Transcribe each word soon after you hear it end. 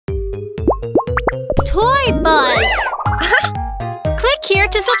ToyBus. Click here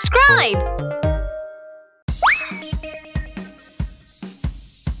to subscribe.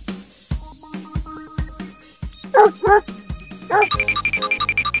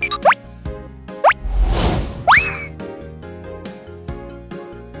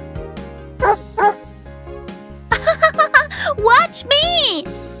 Watch me!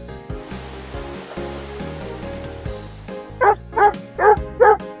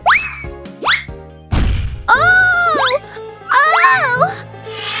 Oh! Oh!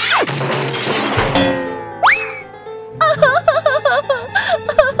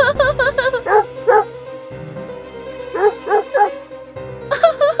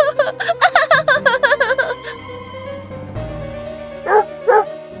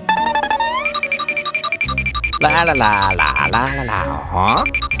 La la la la la la la, huh?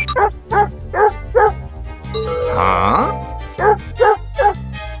 Huh?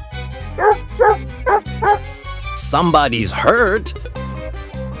 Somebody's hurt.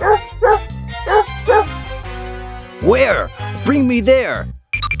 Where? Bring me there.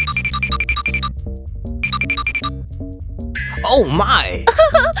 Oh my!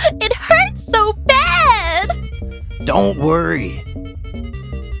 It hurts so bad! Don't worry.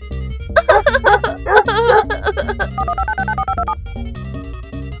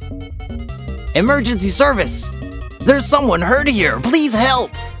 Emergency service! There's someone hurt here. Please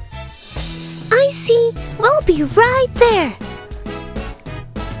help! I see. We'll be right there.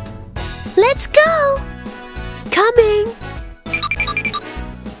 Let's go! Coming!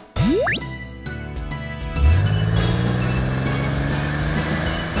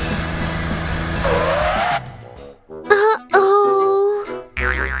 Uh-oh.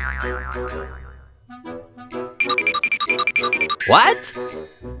 What?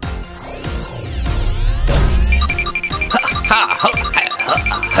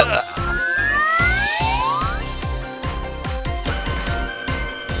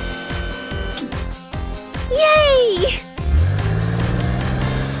 Yay!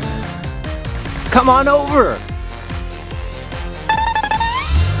 Come on over!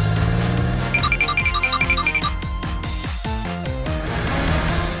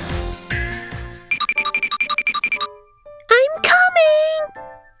 I'm coming!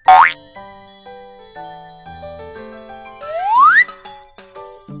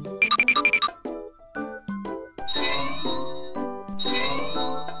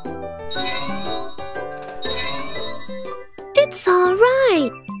 It's all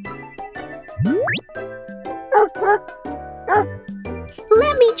right.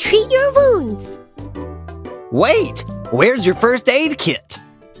 Let me treat your wounds. Wait! Where's your first aid kit?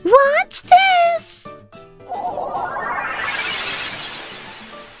 Watch this!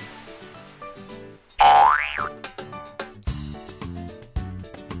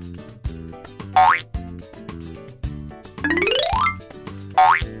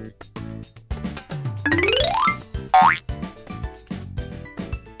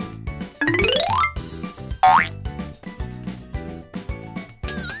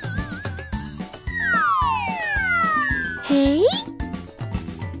 Hey?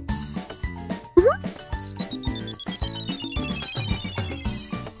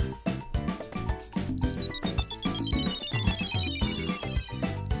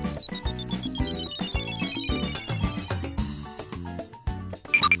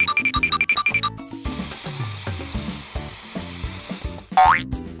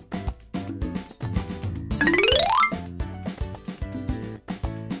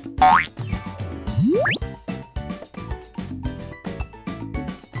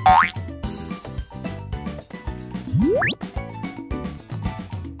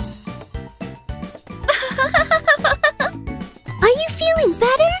 Are you feeling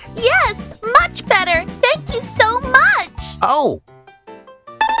better? Yes, much better. Thank you so much. Oh!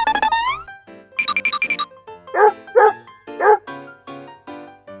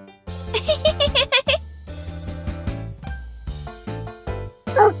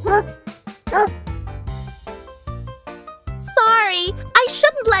 Sorry, I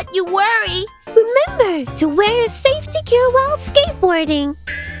shouldn't let you worry. Remember to wear safety gear while skateboarding.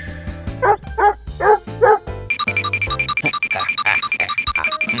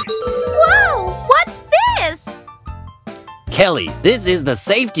 Whoa! What's this? Kelly, this is the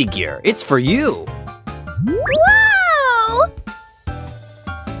safety gear. It's for you. Wow!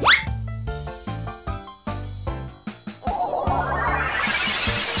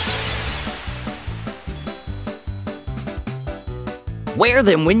 Wear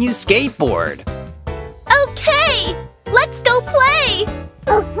them when you skateboard. Okay, let's go play.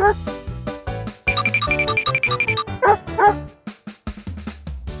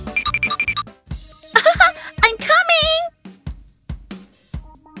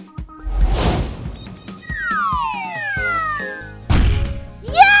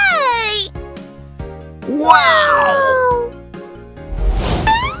 Wow!